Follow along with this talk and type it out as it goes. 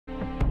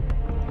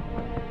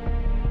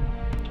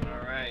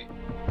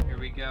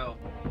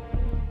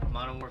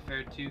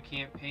Warfare 2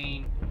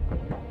 campaign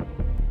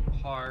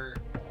part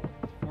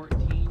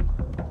 14,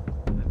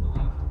 I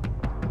believe.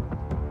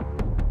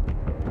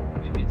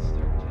 Maybe it's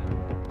 13.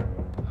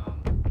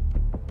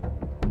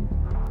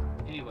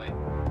 Anyway,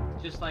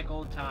 just like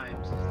old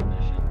times is the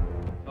mission.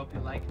 Hope you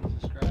like and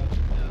subscribe.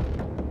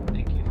 And,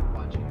 thank you for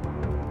watching.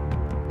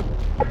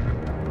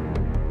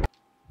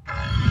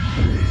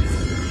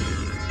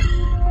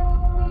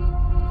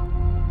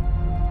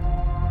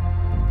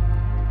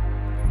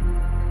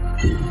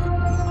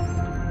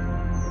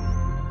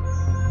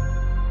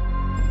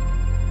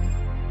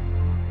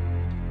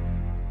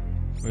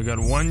 We got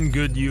one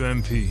good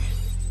UMP.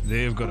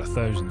 They've got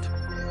 1,000.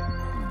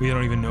 We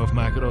don't even know if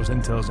Makarov's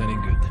intel's any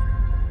good.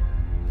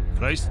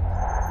 Price?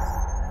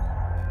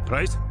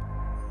 Price?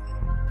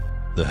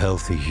 The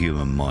healthy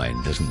human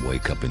mind doesn't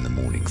wake up in the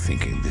morning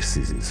thinking this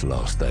is its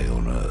last day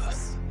on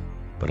Earth.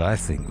 But I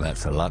think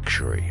that's a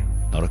luxury,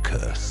 not a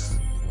curse.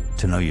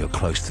 To know you're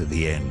close to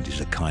the end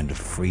is a kind of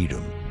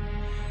freedom.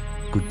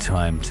 Good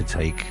time to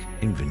take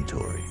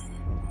inventory.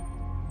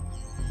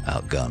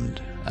 Outgunned,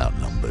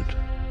 outnumbered,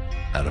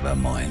 out of our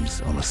minds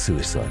on a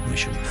suicide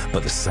mission.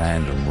 But the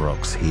sand and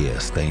rocks here,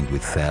 stained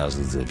with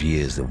thousands of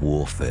years of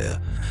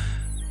warfare,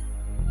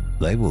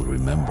 they will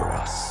remember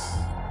us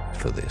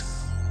for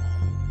this.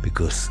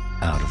 Because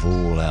out of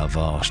all our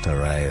vast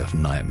array of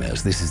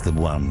nightmares, this is the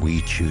one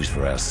we choose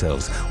for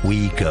ourselves.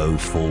 We go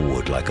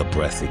forward like a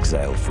breath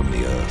exhaled from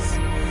the earth,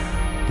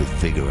 with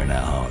vigor in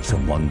our hearts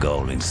and one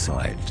goal in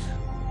sight.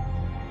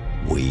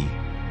 We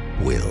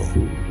will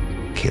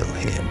kill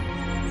him.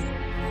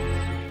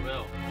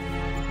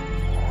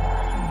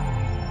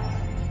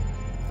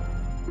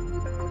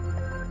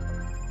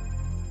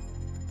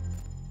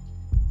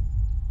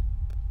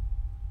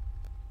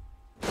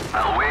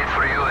 I'll wait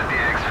for you at the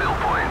exfil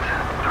point.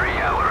 3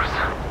 hours.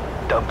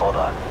 Don't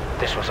bother.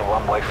 This was a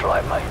one-way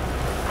flight, mate.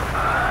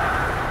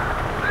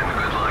 Then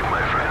good luck,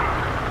 my friend.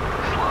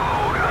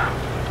 Slava.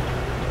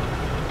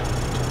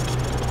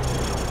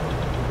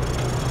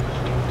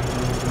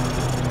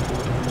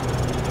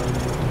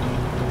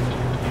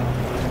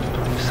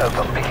 Soap,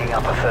 I'm picking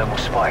up a thermal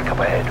spike up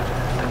ahead.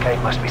 The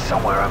cave must be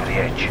somewhere over the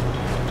edge.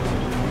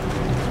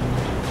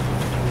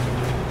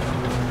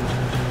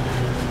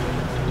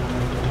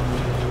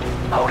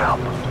 Hold up.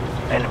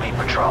 Enemy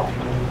patrol.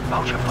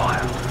 Hold your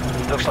fire.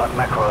 Looks like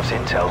Makarov's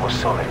intel was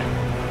solid.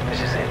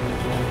 This is it.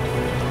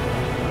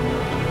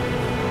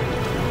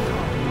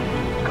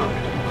 Good.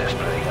 They're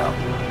splitting up.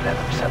 Let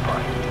them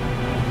separate.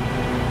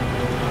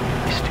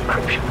 This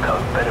decryption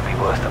code better be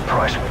worth the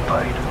price we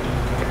paid.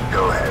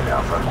 Go ahead,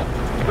 Alpha.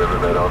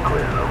 Riverbed all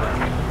clear, over.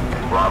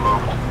 Bravo.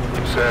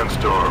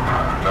 Sandstorm.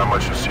 Not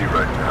much to see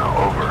right now.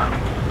 Over.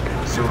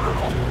 Zulu.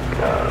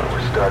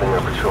 We're starting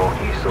our patrol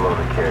east along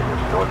the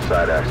canyon. North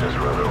side access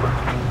road, over.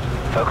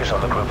 Focus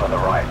on the group on the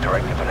right,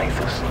 directly beneath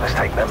us. Let's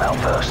take them out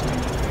first.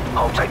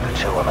 I'll take the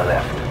two on the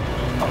left.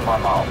 On my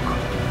mark.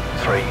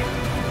 3,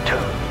 2,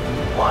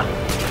 1.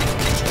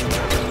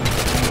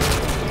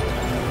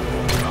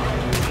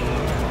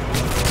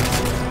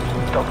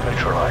 Dog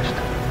neutralized.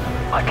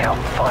 I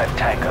count 5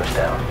 tangos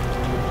down.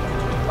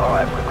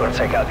 Alright, we've got to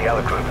take out the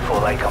other group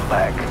before they come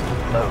back.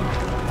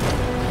 Move.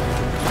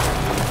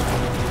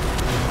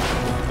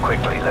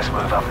 Quickly, let's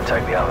move up and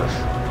take the others.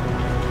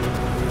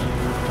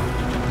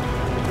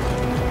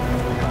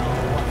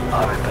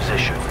 I'm in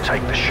position.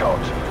 Take the shot.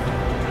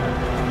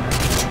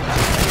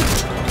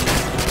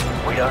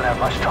 We don't have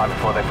much time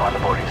before they find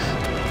the bodies.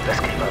 Let's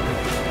keep moving.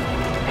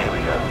 Here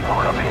we go.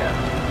 Lock up here.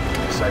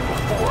 Disciple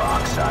 4,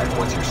 Oxide.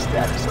 What's your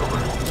status,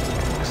 over?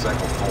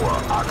 Disciple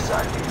 4,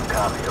 Oxide. Do you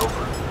copy,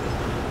 over?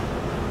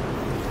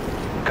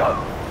 Go.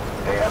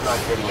 Hey, I'm not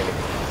getting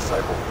anything from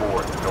Disciple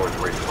 4 at the North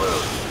Ridge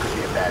Road. Could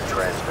be a bad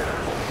transmitter.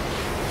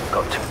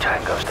 Got 2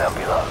 tangos down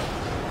below.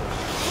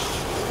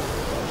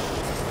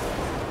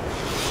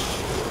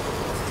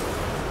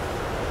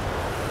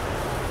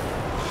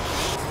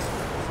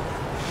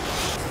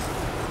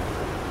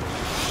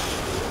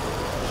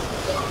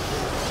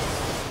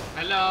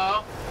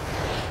 Hello?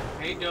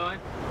 How you doing?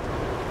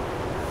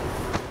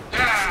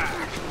 Ah!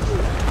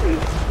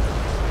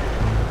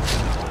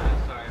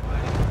 Sorry,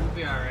 buddy. We'll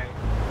be alright.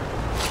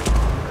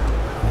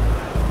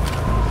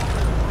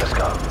 Let's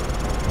go.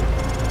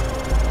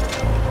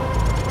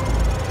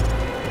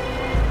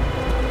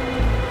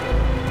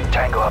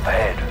 Tango up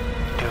ahead.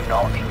 Do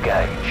not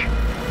engage.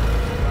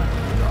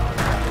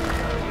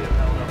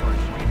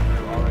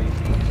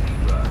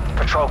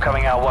 Patrol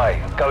coming our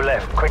way. Go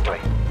left, quickly.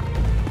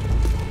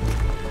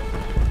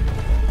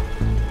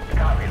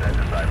 Copy that,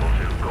 Disciple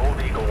 2. Gold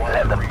Eagle 1.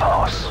 Let them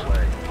pass.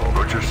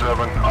 Butcher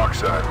 7,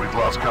 Oxide. We've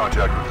lost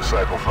contact with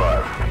Disciple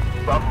 5.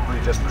 Probably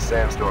just the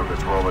sandstorm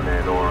that's rolling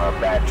in or a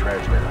bad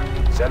transmitter.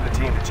 Send the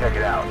team to check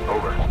it out.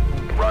 Over.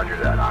 Roger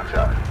that,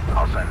 Oxide.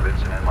 I'll send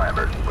Vincent and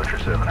Lambert. Butcher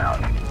 7 out.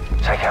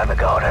 Take out the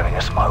guard having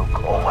a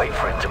smoke, or wait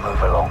for him to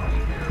move along.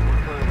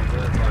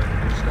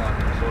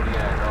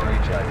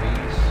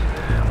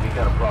 We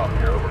got a problem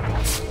here, over.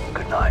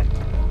 Good night.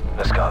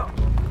 Let's go.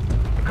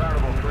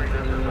 Carnival 3,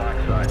 this is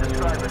Oxide.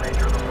 Describe the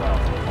nature of the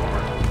problem,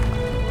 over.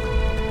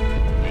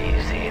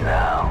 Easy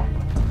now.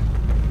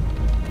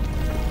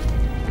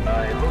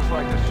 It looks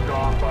like the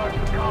strong box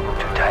was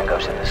compromised. 2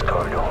 tangos in this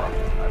corridor.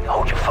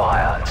 Hold your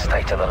fire and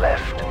stay to the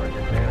left.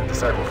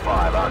 Disciple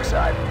 5,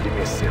 Oxide. Give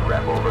me a sit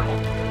rep, over.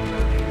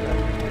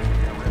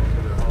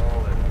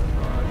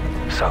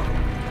 So,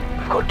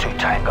 we've got 2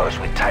 tangos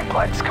with tank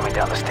lights coming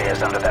down the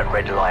stairs under that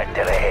red light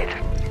dead ahead.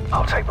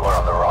 I'll take the one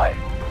on the right.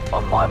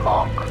 On my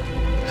mark.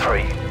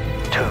 3,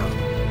 2,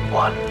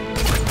 1.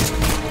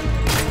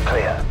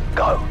 Clear.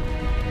 Go.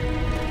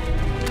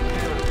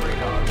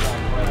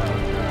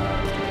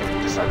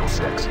 Disciple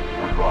 6,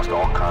 we've lost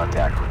all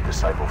contact with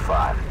Disciple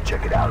 5.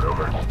 Check it out,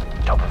 over.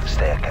 Top of the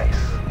staircase.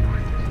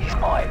 He's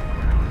mine.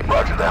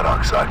 Roger that,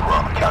 Oxide. We're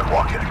on the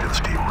catwalk heading to the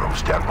steam room.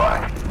 Stand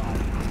by.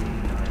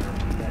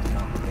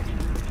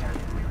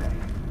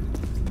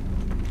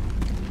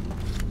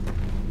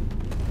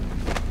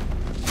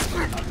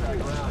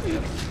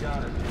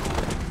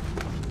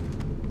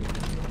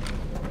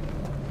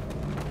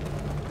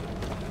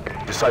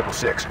 Disciple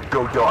 6,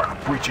 go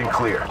dark. Breaching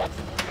clear.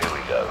 Here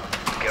we go.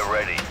 Get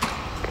ready.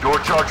 Door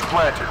charge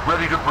planted.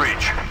 Ready to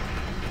breach.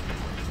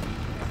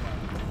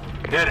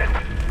 Hit it.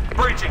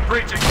 Breaching,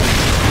 breaching.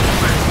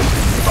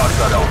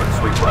 Oxide element,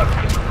 sweep left.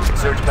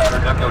 Search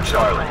pattern Echo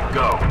Charlie.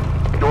 Go.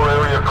 Door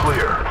area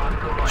clear.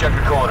 Check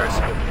the corners.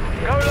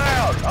 Go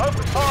loud.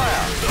 Open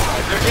fire.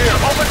 They're here.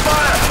 Open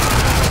fire!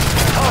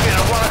 Target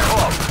at 1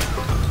 o'clock.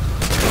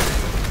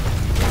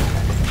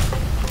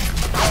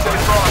 Stay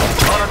front.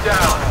 Run them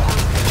down.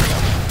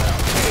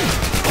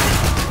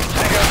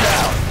 Tango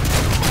down.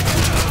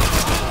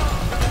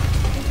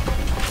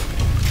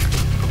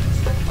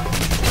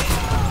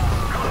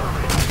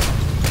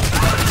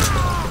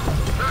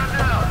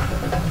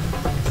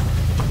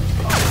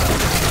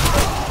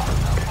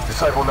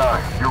 Disciple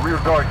 9, your rear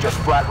guard just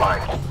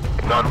flatlined.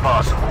 Not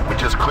possible. We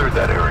just cleared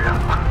that area.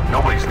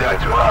 Nobody's there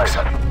to us.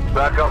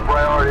 Back up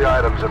priority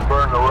items and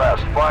burn the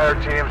rest. Fire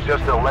teams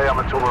just delay them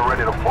until we're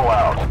ready to pull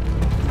out.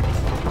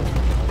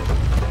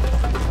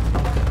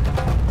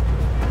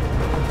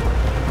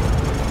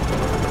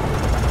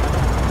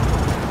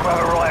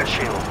 Grab a riot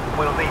shield.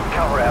 We'll need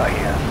cover out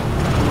here.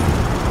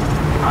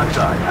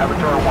 Oxide,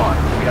 Avatar 1.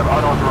 We have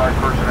unauthorized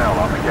personnel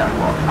on the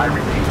catwalk. I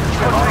repeat,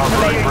 we have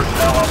unauthorized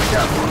personnel on the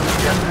catwalk.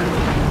 Yes, sir.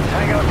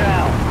 Tango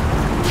down.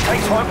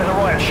 Take swipe at the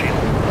riot shield.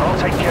 I'll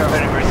take care of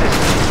any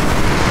resistance.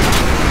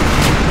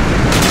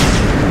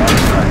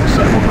 Oxide,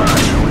 Disciple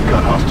 9. We've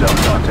got hostile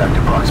contact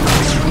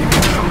approximately 50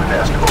 meters from the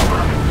nest.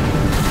 Over.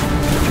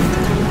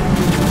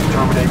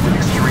 Terminate with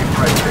extreme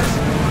prejudice.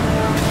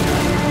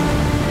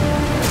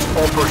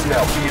 All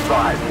personnel, be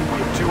advised.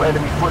 We have 2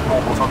 enemy foot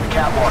mobiles on the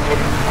catwalk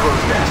heading to the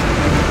crow's nest.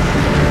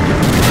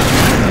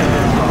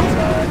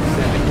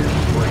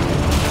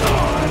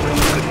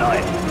 Good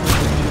night.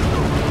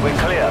 We're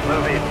clear.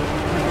 Move in.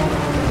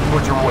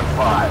 Butcher 1-5.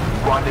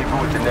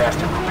 Rendezvous at the nest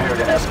and prepare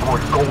to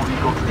escort Gold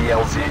Eagle to the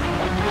LZ.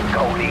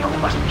 Gold Eagle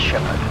must be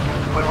Shepard.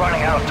 We're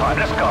running out of time.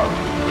 Let's go.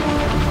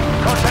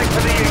 Contact to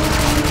the east.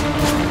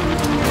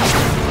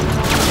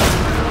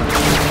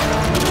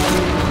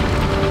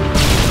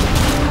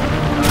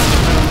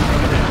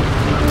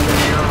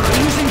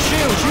 Using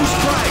shields, use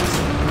strikes!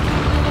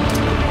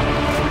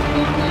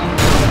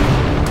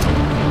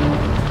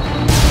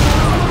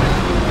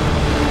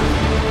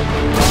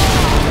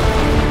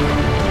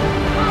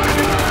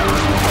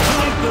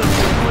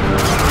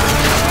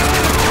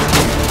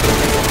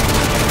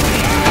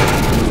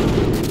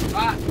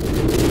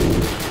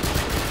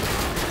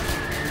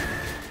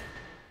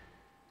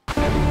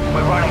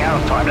 We're running out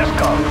of time. Let's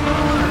go.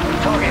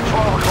 Target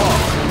 12 o'clock.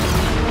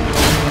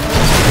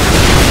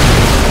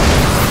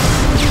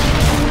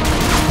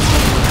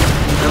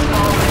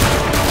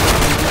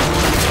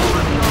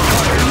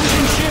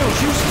 Using shields,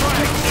 use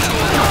strikes!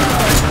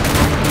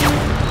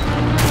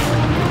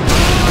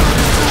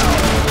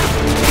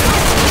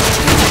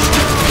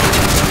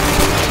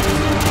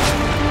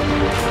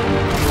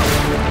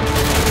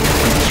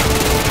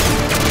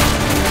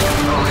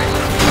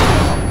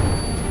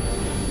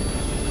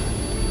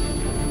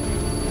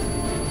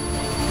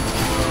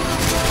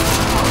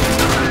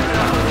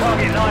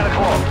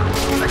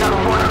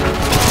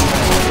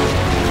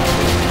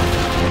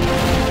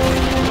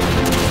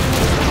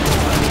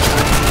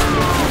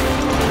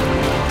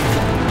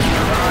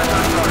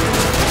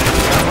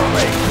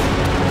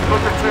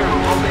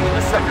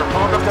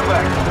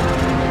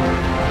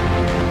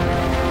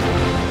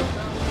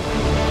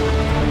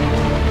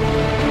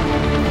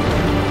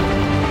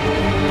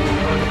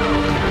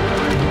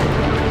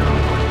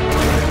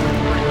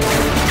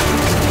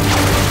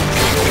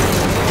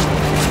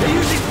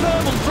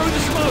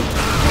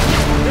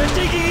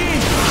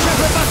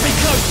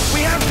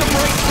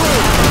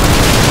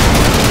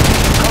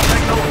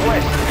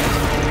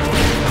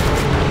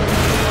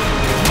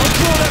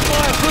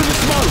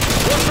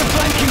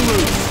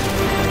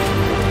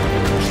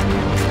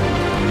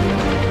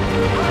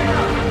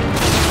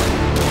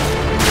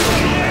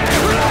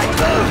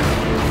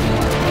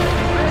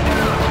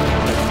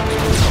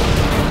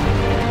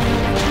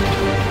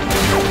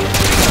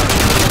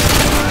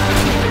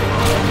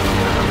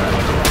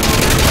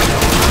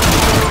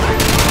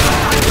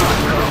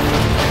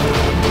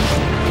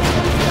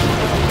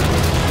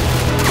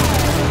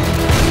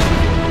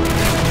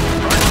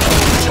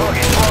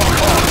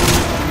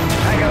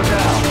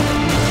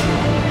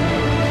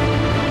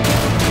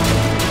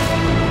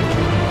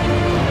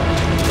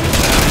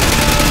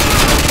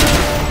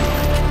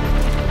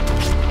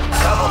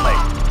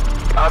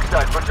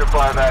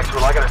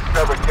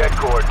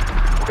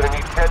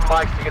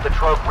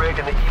 rig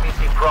and the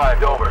EVC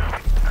primed, over.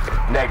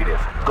 Negative.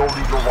 Gold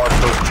Eagle wants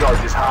those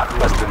charges hot in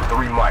less than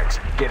 3 mics.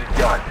 Get it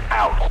done.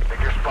 Out.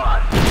 Pick your spot.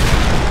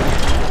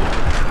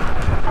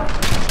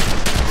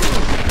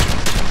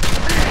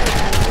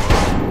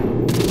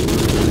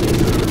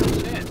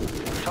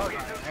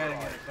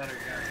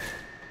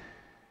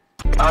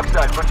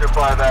 Outside, put your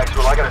 5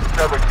 actual. I got a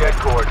severed dead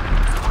cord.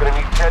 We're gonna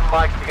need 10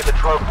 mics to get the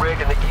trunk rig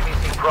and the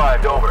EVC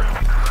primed, over.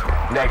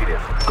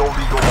 Negative. Gold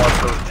Eagle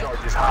wants those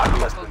charges hot in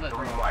less than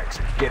 3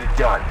 mics. Get it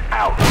done.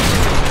 Out.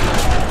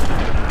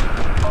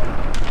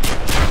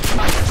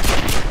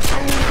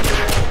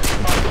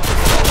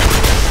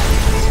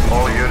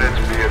 All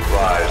units be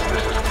advised,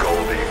 this is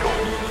Gold Eagle.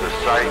 The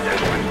site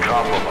has been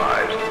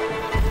compromised.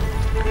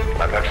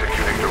 I'm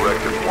executing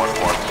Directive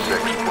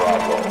 116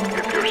 Bravo.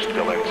 If you're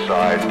still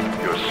inside,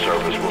 your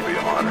service will be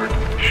honored.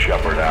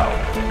 Shepard out.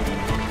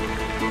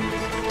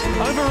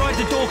 Override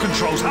the door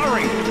controls,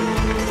 hurry!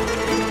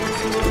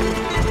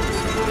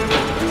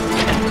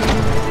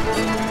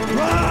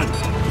 Run!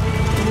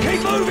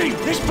 Keep moving!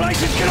 This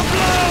place is gonna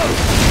blow!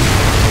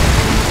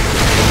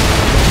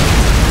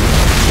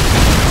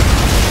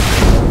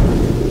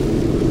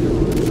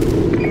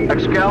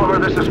 Excalibur,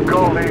 this is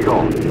Gold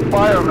Eagle.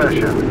 Fire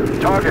mission.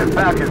 Target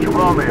package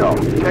Romeo.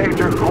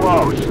 Danger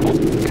close.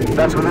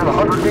 That's within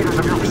 100 meters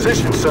of your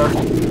position, sir.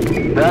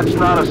 That's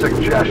not a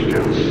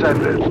suggestion.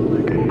 Send it.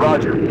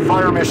 Roger.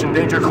 Fire mission.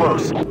 Danger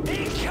close.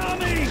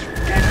 Incoming!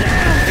 Get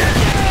down! Get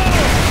down!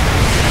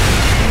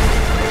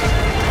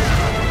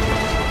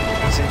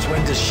 Since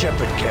when does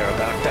Shepard care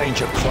about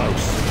danger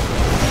close?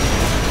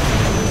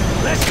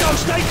 Let's go!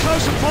 Stay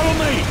close and follow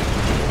me!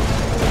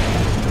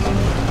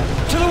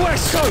 To the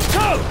west, go!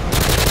 Go!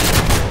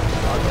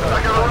 I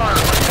got a runner.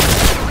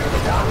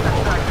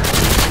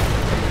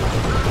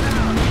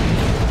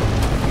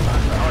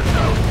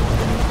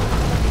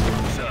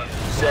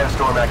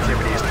 Sandstorm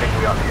activity is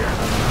picking up here.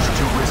 It's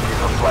too risky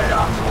for play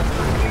out.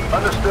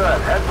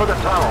 Understood. Head for the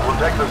tunnel. We'll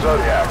take the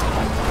Zodiac.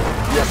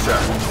 Yes, sir.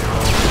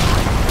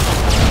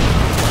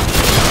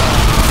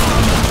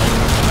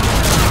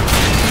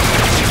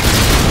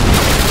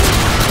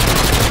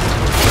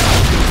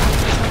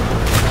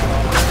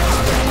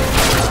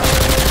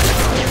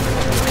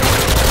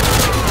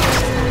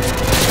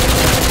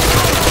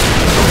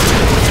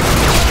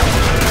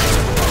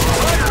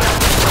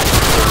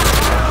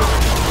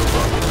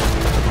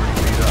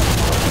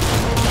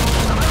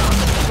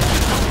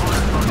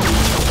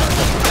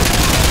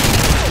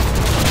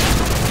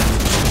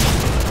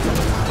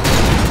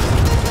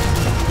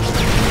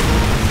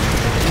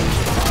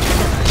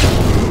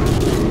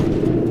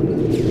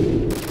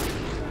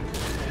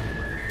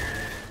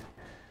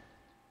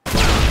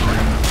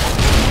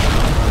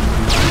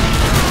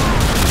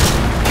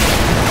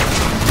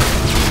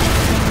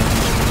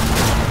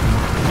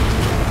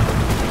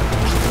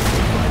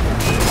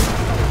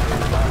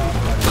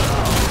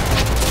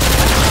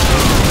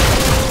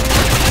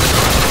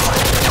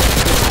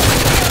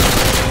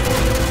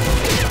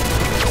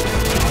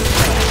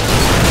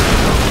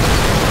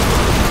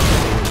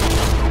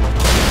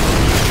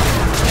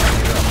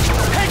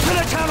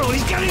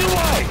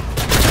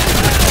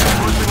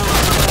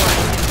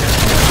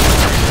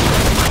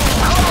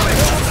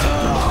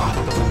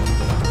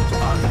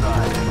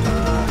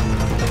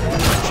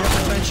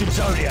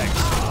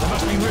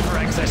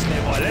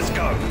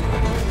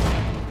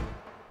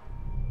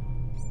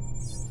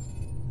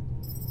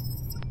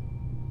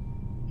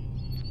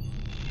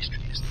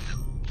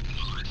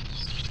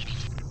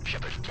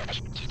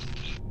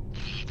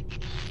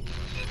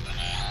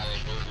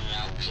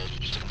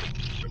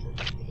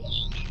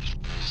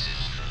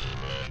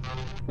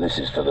 This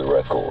is for the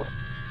record.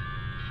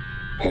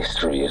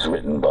 History is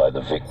written by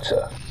the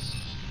victor.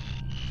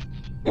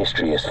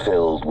 History is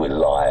filled with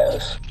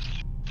liars.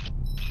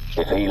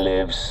 If he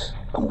lives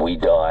and we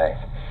die,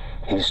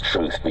 his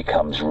truth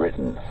becomes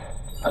written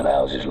and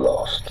ours is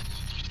lost.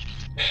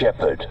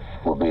 Shepard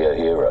will be a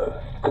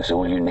hero, because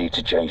all you need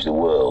to change the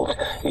world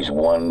is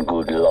one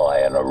good lie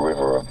and a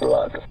river of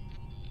blood.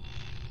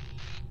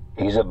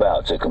 He's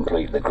about to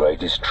complete the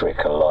greatest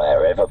trick a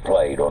liar ever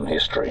played on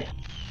history.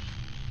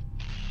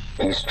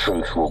 His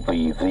truth will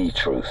be the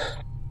truth,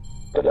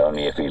 but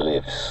only if he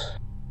lives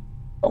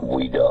and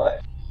we die.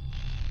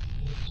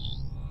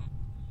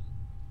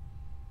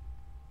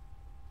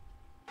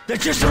 They're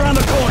just around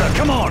the corner,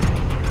 come on!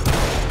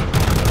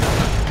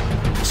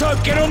 So,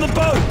 get on the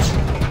boat!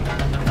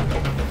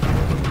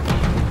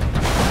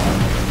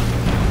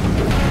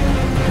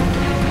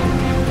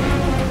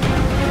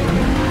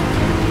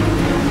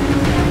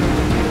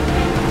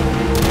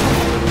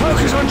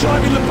 Focus on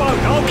driving the boat,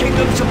 I'll keep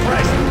them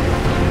suppressed!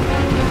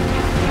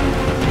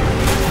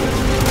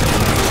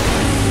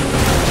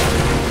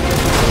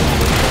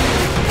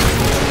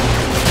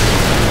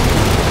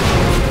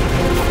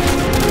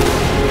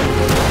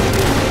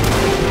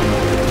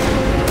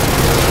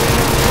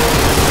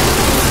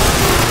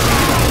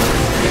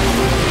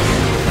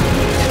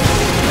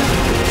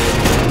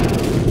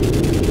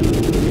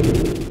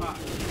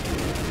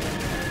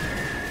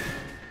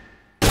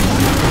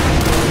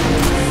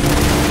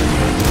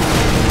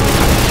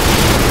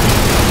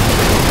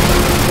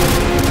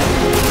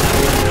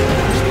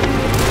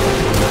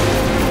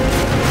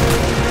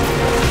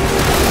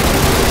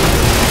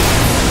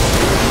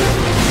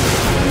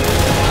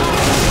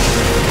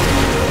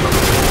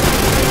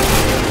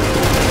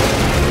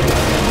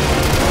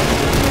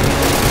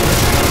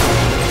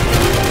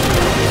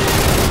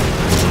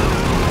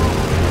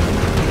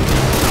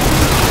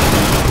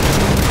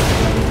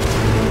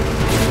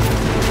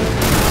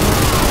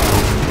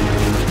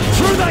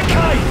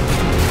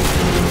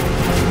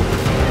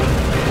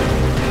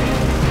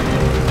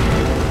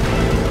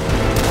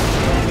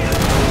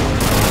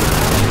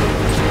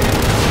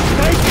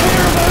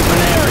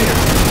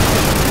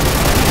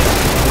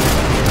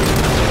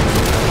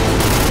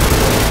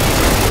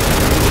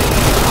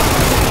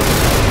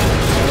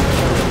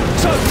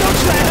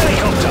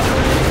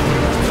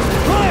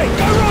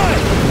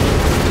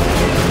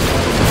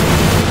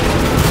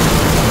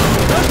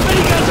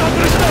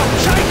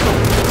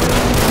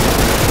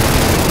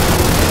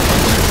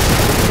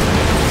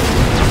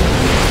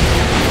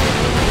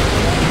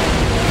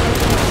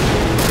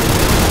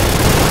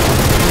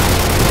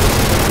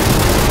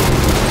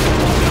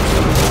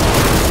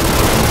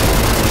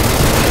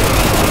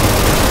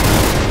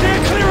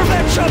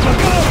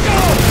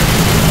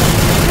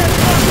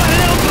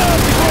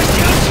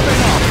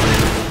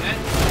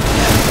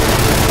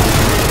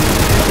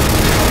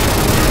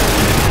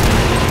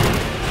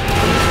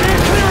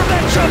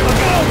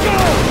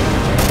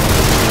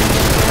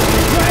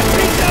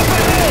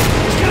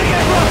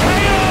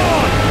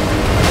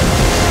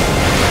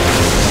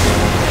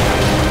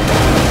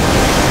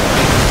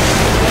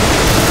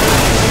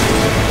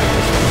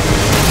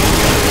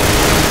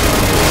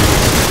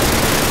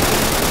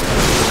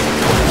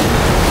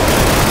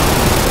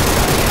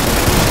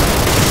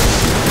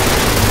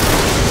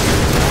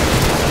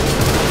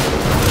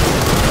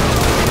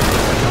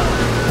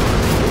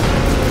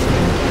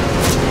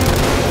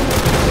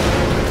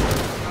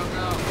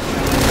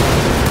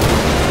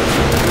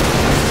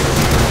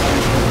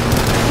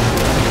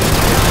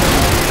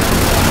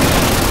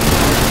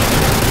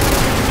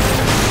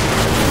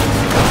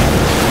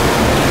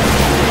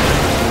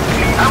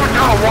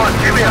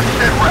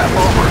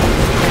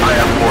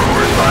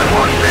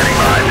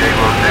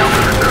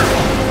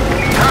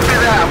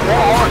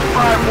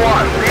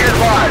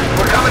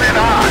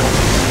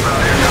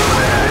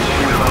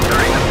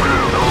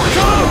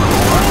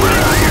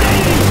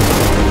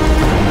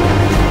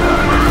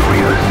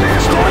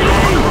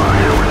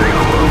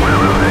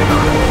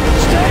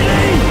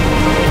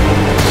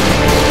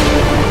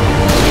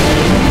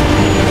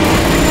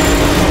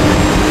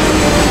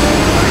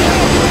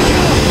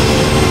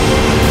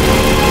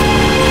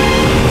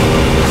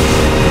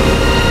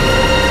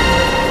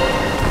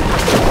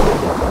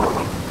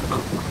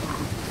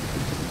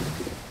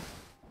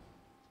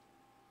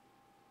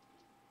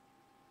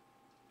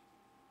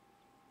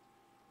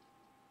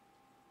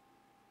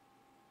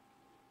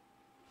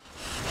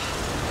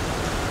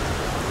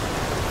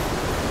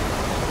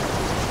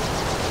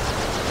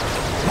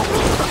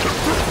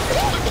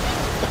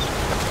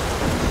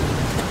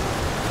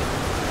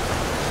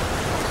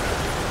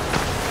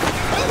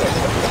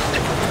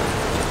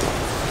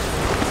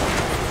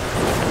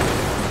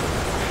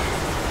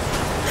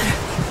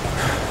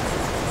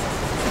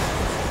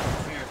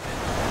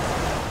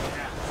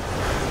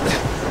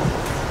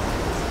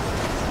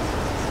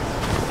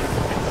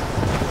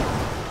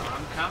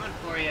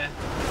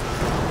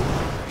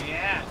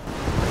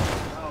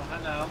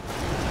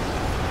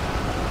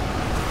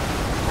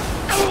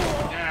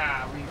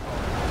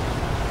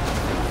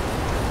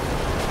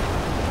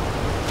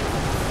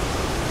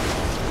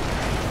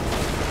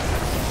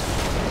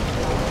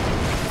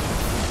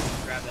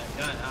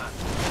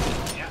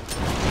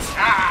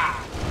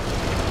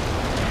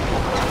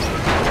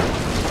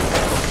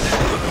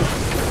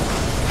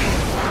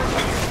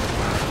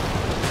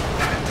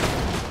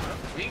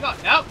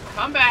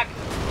 Come back.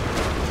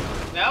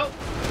 Nope.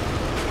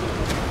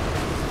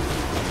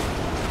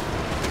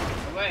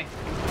 Away.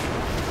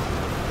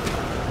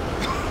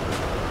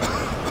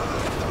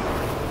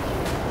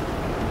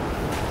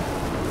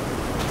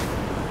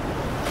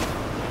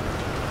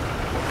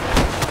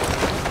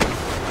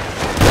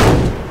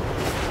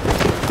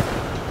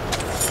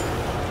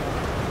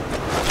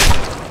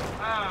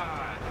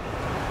 Ah.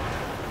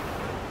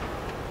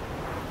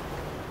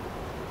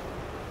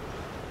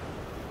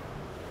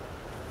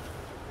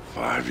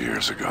 5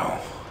 years ago,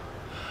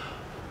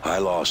 I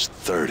lost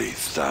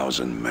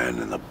 30,000 men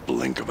in the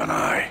blink of an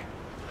eye.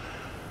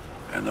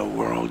 And the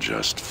world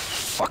just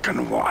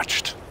fucking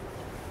watched.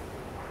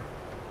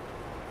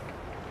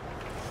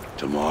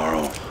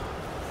 Tomorrow,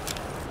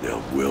 there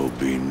will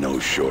be no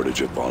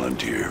shortage of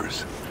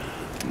volunteers,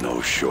 no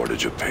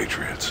shortage of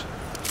patriots.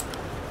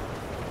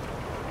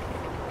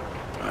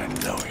 I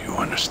know you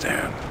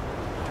understand.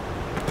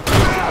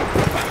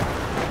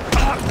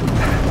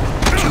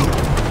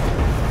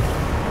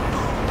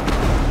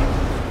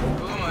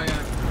 Oh my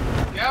god.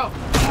 Go!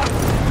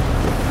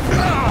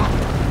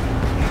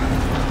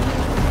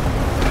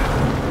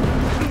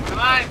 Come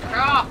on,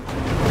 crawl!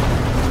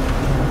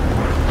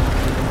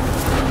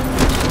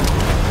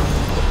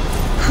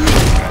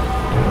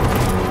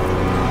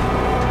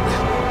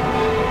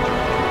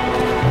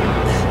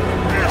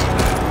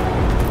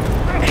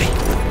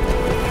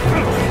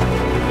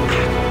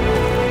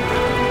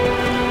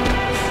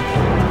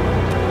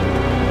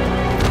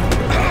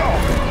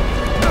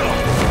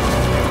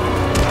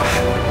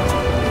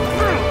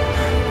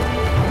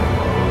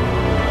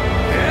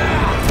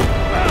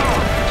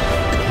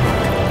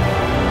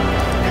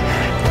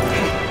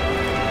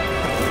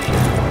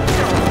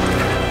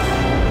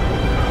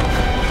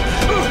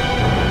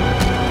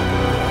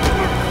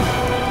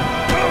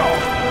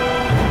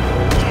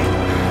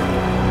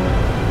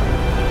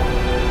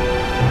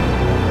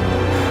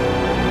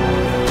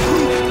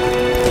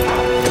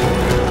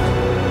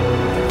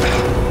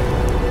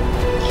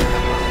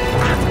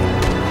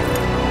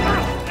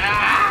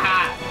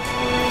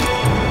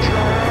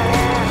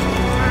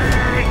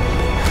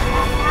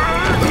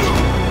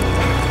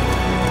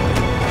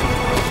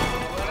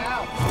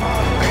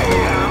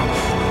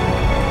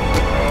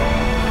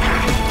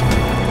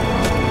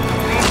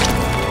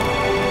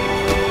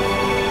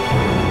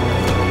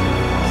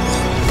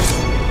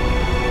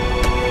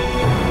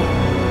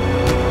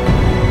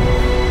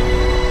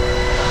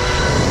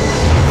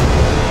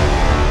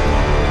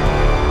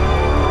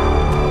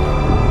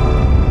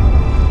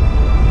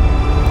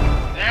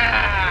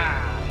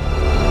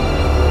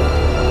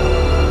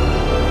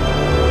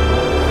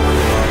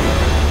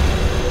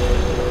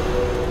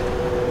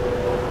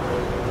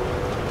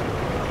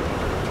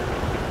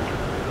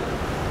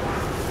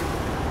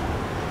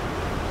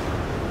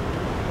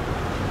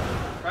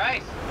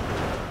 Christ!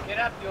 Get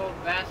up, you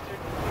old bastard!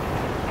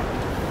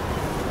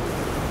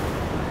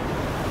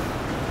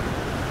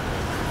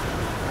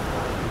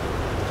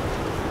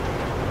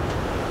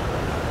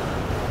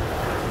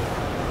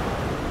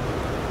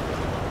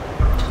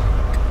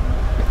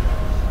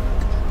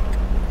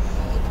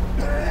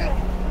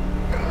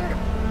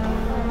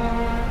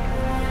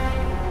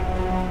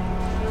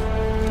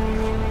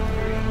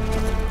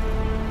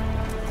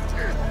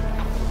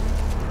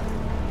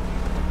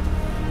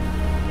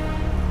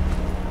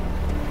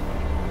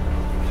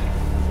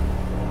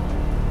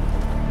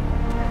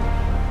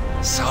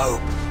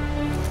 Soap.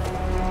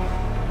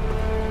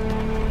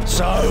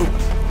 Soap.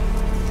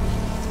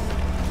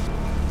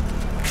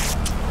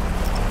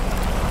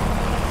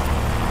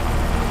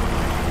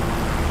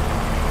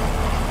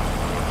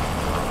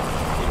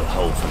 It'll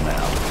hold for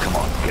now. Come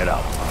on, get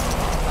up.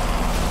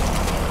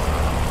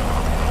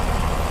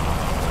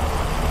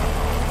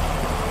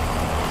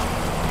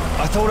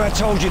 I thought I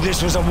told you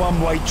this was a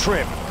one-way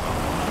trip.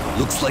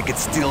 Looks like it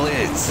still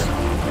is.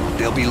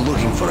 They'll be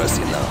looking for us,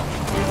 you know.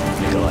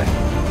 Nikolai,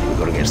 we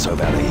gotta get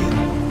Soap out of here.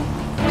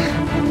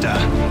 Duh.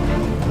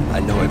 I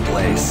know a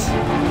place.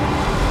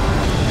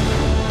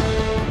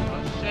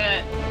 Oh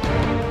shit!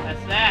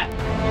 That's that!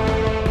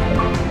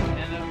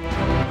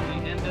 The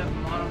end of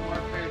Modern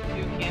Warfare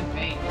 2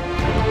 campaign.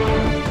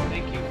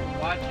 Thank you for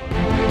watching.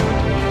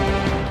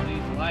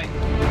 Please like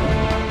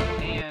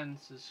and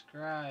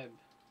subscribe.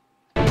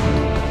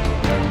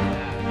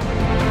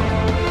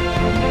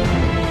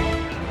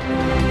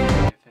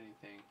 If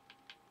anything,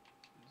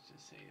 let's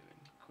just save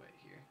and quit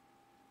here.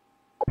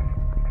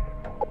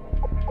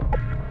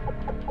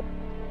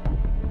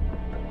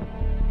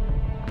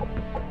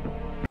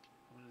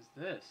 What is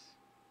this?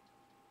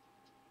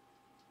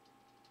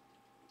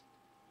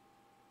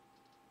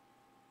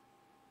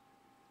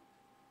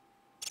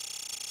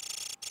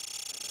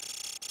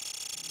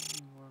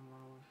 Modern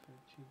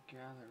Warfare 2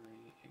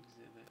 gallery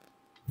exhibit.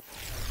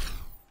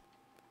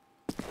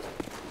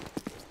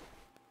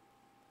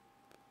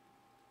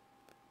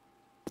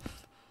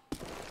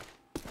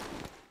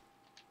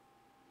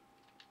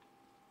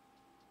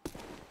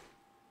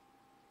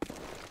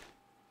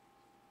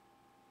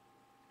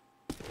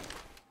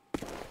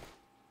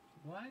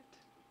 What?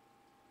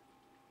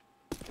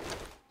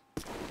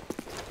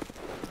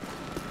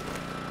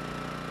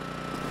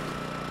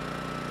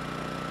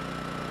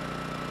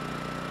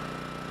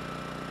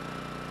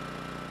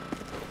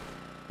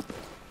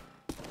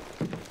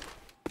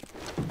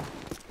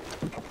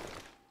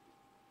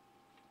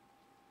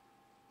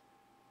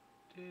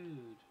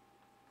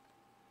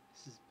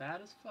 bad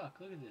as fuck.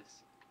 Look at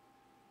this.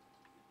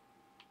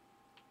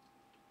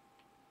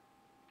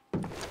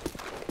 What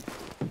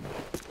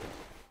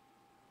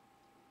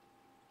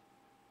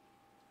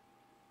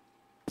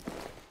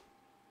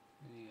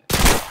do you got?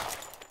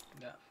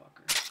 That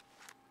fucker.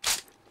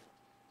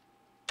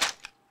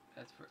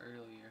 That's for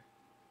earlier.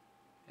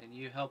 And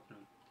you helped him.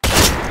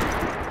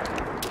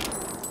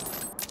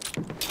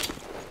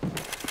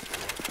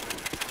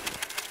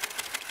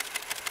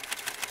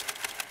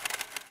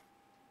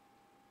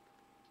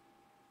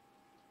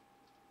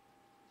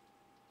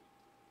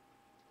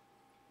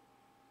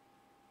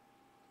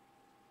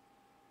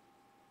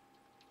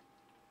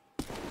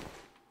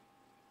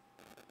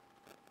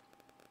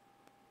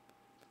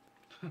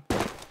 Oh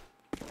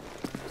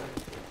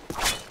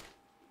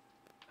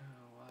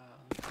wow,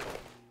 look at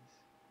these.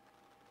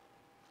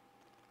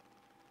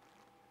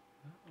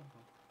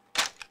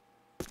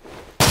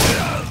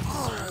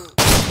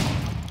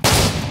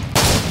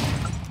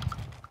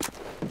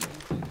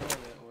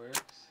 That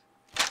works.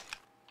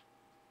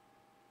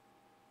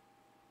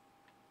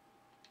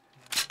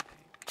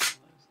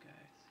 Those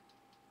guys.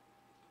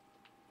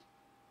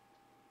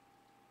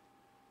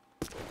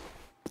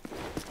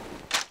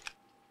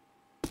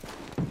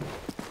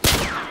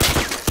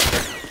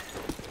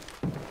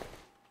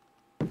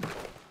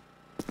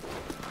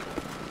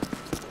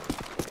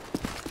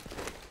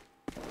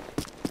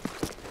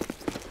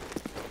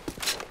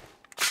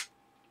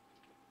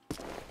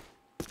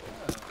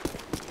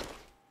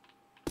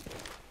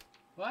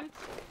 What?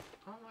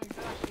 Oh my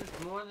gosh, there's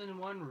more than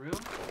one room?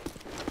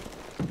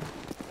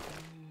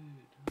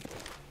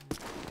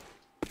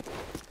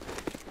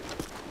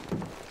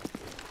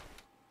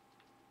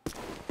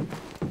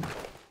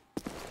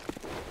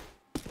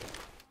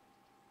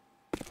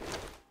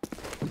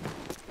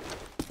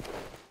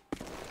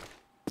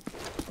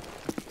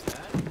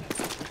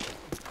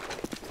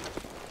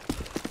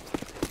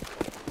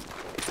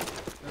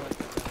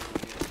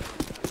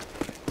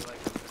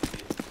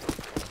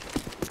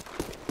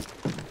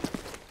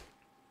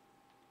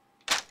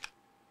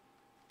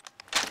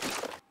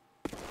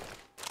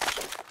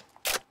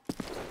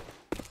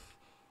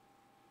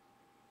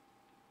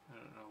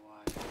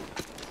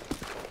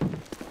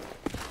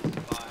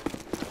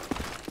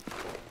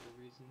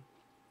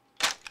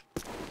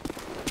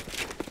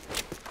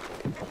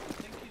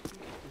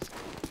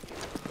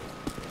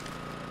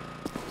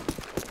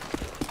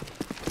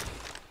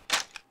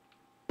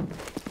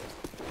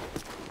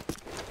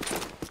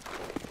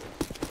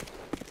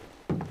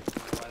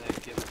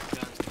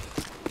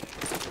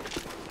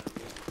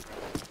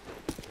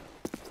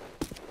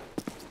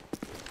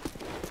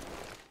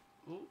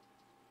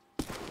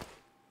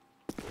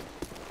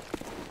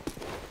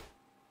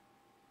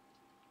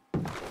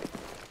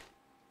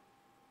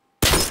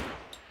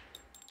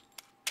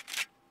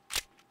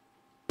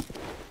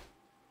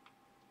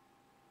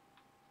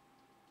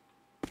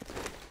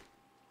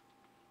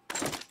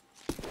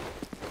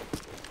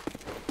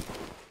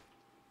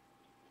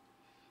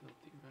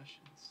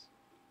 Russians.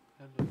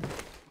 Hello.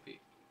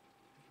 Wait.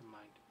 Never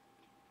mind.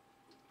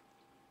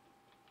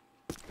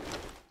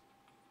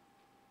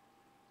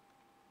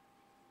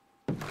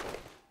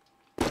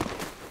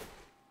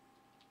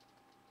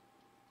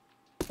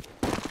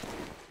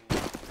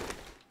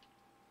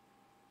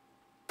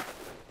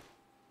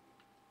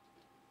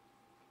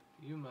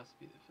 You must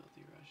be the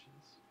filthy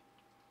Russians.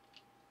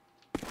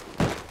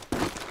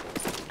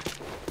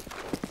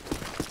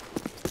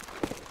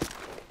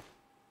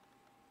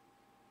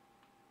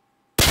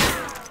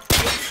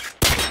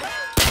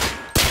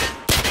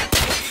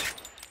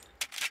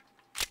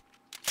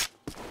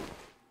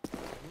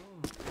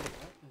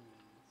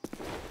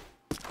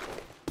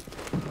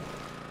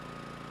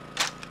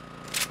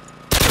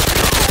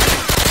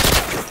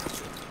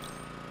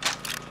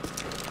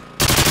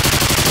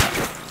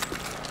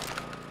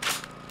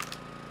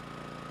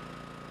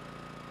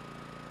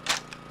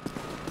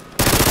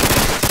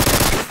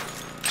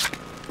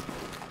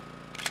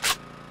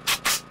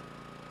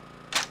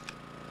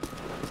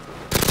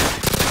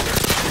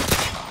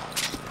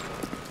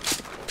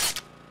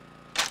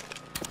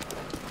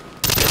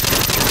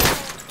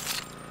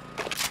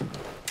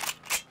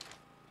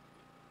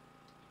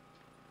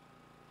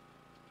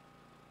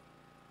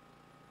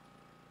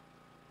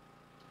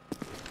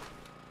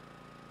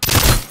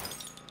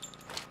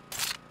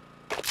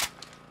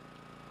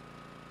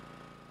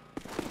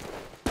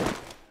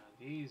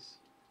 These.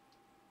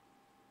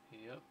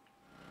 Yep.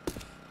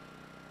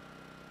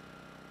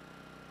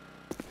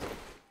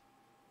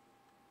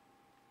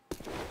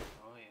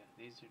 Oh yeah,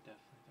 these are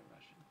definitely the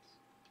Russians.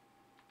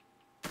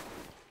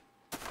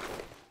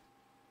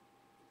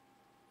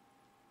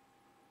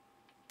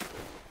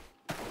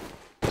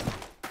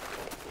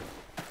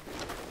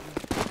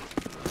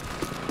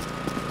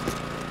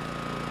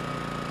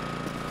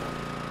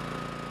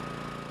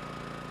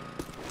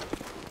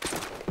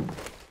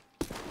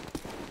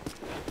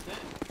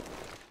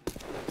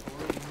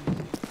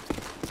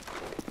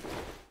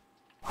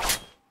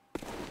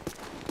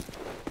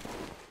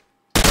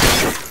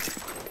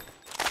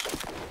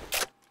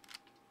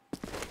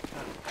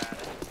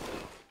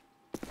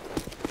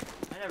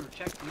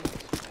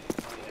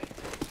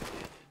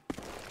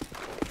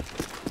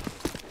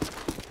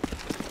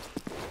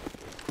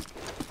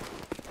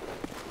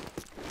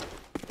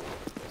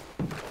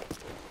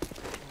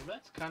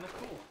 kind of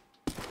cool.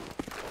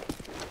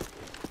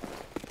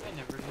 I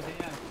never knew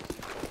they had these.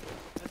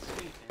 That's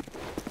sweet,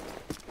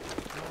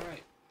 man.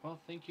 Alright, well,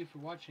 thank you for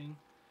watching.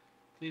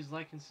 Please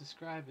like and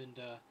subscribe, and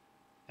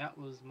that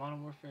was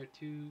Modern Warfare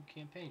 2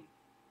 campaign.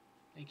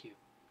 Thank you.